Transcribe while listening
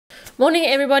Morning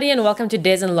everybody and welcome to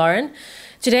Des and Lauren.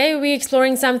 Today we're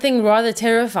exploring something rather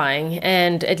terrifying,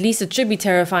 and at least it should be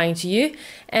terrifying to you,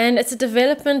 and it's a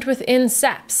development within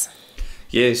SAPS.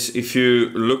 Yes, if you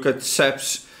look at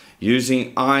SAPS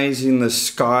using eyes in the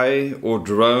sky or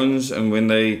drones, and when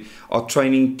they are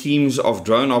training teams of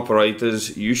drone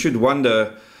operators, you should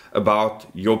wonder about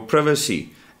your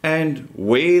privacy and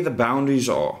where the boundaries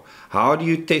are. How do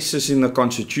you test this in the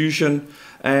Constitution?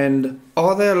 And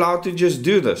are they allowed to just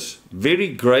do this? Very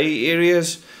grey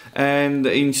areas, and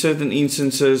in certain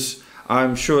instances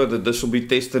I'm sure that this will be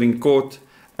tested in court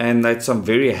and that some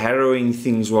very harrowing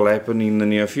things will happen in the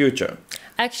near future.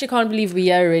 I actually can't believe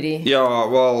we are already. Yeah,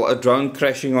 well, a drone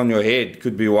crashing on your head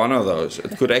could be one of those.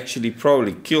 It could actually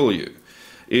probably kill you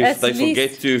if they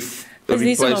forget to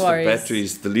replace the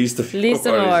batteries. The least of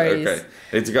your worries. Okay,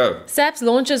 let's go. SAPS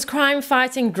launches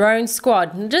crime-fighting drone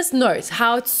squad. Just note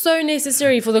how it's so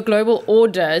necessary for the global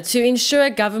order to ensure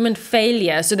government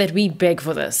failure so that we beg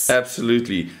for this.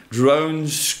 Absolutely. Drone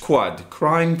squad.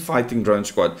 Crime-fighting drone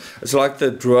squad. It's like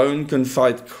the drone can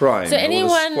fight crime. So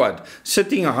anyone squad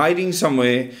sitting, hiding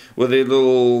somewhere with their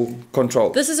little control.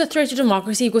 This is a threat to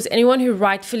democracy because anyone who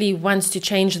rightfully wants to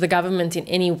change the government in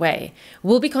any way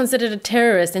will be considered a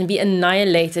terrorist and be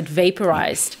annihilated,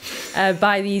 vaporized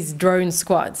by these drone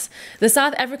squads. The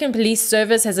South African Police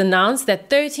Service has announced that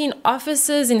 13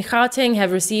 officers in Gauteng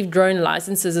have received drone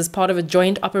licenses as part of a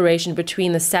joint operation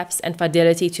between the SAPS and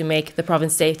Fidelity to make the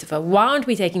province safer. Why aren't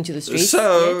we taking to the streets?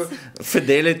 So,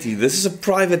 Fidelity, this is a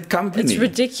private company. It's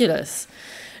ridiculous.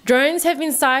 Drones have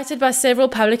been cited by several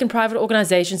public and private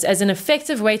organizations as an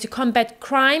effective way to combat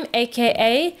crime,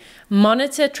 aka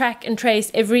monitor, track and trace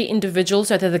every individual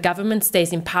so that the government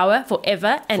stays in power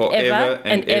forever and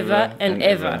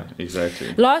ever.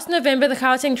 Exactly. Last November, the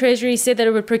Gauteng Treasury said that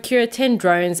it would procure 10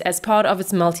 drones as part of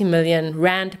its multi-million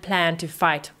rand plan to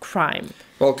fight crime.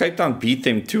 Well, Cape Town beat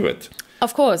them to it.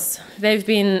 Of course, they've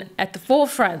been at the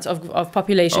forefront of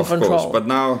population control. Of course, but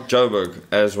now Joburg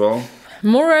as well.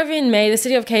 Moreover, in May, the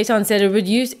city of Cape Town said it would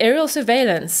use aerial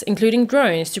surveillance, including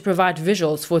drones, to provide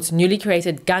visuals for its newly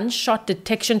created gunshot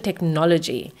detection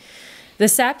technology. The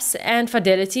SAPS and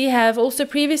Fidelity have also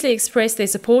previously expressed their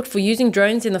support for using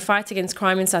drones in the fight against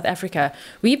crime in South Africa.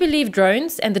 We believe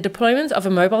drones and the deployment of a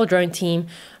mobile drone team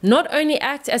not only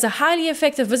act as a highly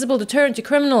effective visible deterrent to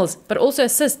criminals, but also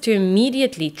assist to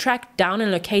immediately track down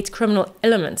and locate criminal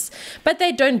elements. But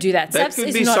they don't do that. That SAPS could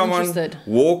is be not someone interested.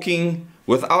 walking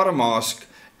without a mask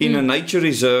in a nature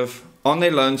reserve on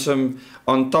their lonesome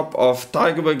on top of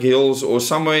Tygerberg Hills or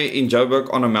somewhere in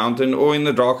Joburg on a mountain or in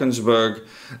the Drakensberg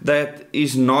that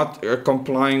is not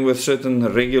complying with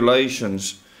certain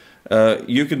regulations.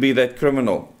 You could be that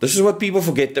criminal. This is what people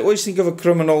forget. They always think of a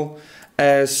criminal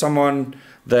as someone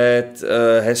that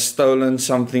has stolen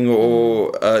something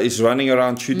or is running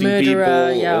around shooting people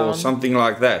or something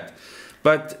like that.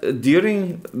 But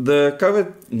during the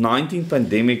COVID-19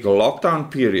 pandemic lockdown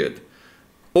period,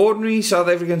 ordinary South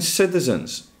African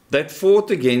citizens that fought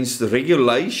against the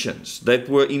regulations that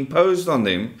were imposed on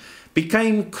them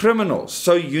became criminals.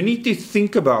 So you need to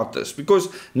think about this, because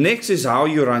next is how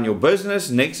you run your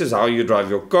business, next is how you drive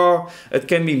your car. It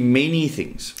can be many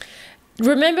things.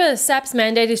 Remember, SAP's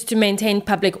mandate is to maintain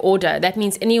public order. That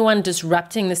means anyone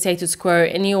disrupting the status quo,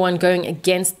 anyone going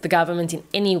against the government in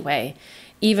any way,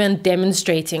 even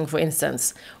demonstrating, for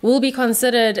instance, will be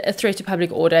considered a threat to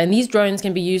public order. And these drones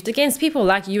can be used against people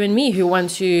like you and me who want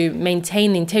to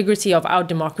maintain the integrity of our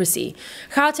democracy.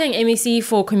 Gauteng MEC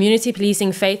for Community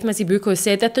Policing, Faith Masibuko,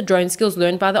 said that the drone skills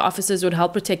learned by the officers would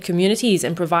help protect communities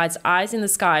and provides eyes in the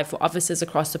sky for officers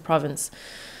across the province.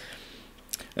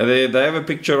 And they have a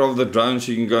picture of the drone,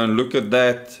 so you can go and look at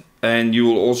that. And you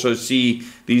will also see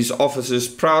these officers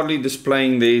proudly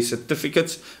displaying their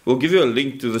certificates. We'll give you a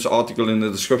link to this article in the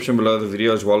description below the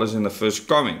video, as well as in the first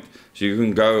comment. So you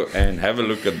can go and have a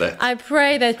look at that. I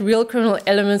pray that real criminal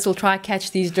elements will try to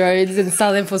catch these drones and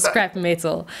sell them for scrap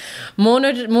metal.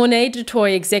 Mornay du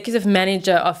Toit, Executive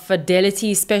Manager of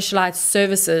Fidelity Specialized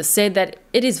Services, said that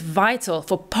it is vital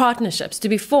for partnerships to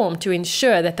be formed to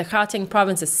ensure that the Gauteng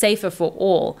province is safer for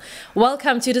all.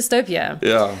 Welcome to dystopia.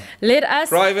 Yeah. Let us...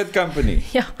 Private company.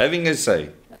 Yeah. Having a say.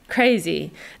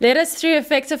 Crazy. Let us, through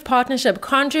effective partnership,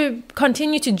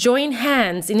 continue to join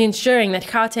hands in ensuring that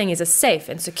Gauteng is a safe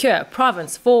and secure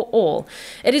province for all.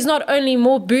 It is not only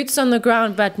more boots on the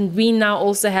ground, but we now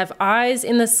also have eyes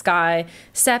in the sky,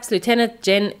 SAPS Lieutenant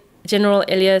General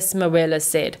Elias Mawela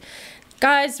said.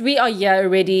 Guys, we are here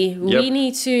already. Yep. We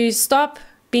need to stop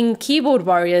being keyboard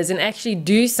warriors and actually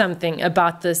do something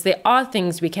about this. There are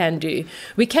things we can do.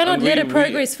 We cannot let it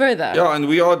progress further. Yeah, and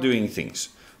we are doing things.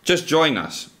 just join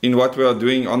us in what we are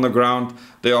doing on the ground.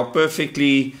 There are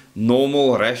perfectly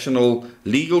normal, rational,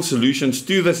 legal solutions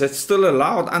to this that's still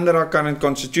allowed under our current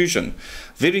constitution.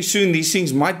 Very soon these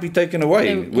things might be taken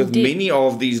away with many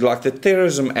of these, like the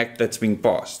Terrorism Act that's being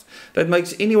passed. That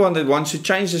makes anyone that wants to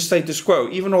change the status quo,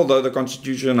 even although the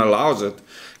constitution allows it,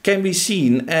 can be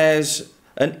seen as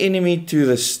an enemy to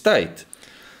the state.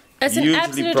 It's an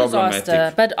absolute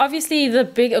disaster, but obviously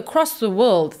across the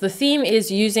world, the theme is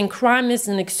using crime as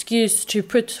an excuse to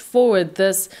put forward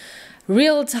this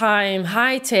real-time,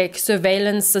 high-tech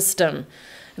surveillance system,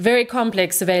 very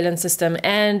complex surveillance system.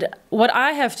 And what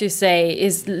I have to say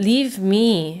is leave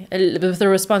me with the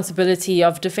responsibility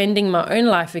of defending my own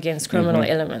life against criminal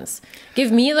elements.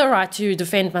 Give me the right to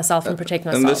defend myself and protect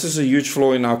myself. And this is a huge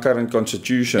flaw in our current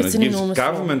constitution. It gives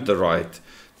government the right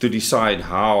to decide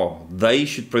how they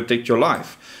should protect your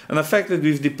life. And the fact that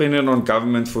we've depended on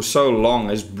government for so long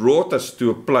has brought us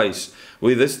to a place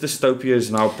where this dystopia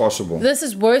is now possible. This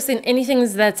is worse than anything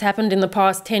that's happened in the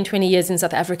past 10, 20 years in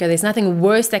South Africa. There's nothing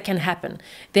worse that can happen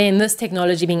than this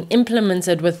technology being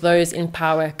implemented with those in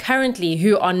power currently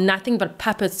who are nothing but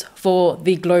puppets for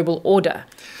the global order.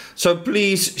 So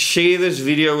please share this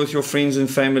video with your friends and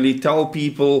family. Tell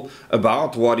people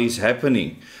about what is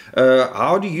happening.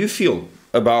 How do you feel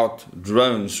about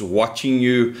drones watching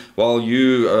you while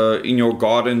you in your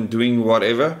garden doing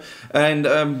whatever?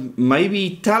 And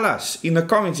maybe tell us in the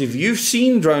comments if you've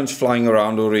seen drones flying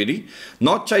around already,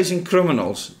 not chasing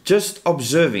criminals, just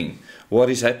observing what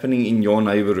is happening in your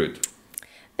neighborhood.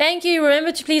 Thank you.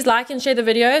 Remember to please like and share the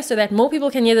video so that more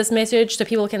people can hear this message, so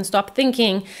people can stop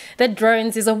thinking that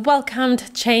drones is a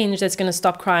welcomed change that's going to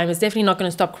stop crime. It's definitely not going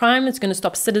to stop crime. It's going to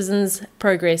stop citizens'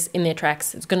 progress in their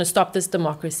tracks. It's going to stop this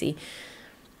democracy.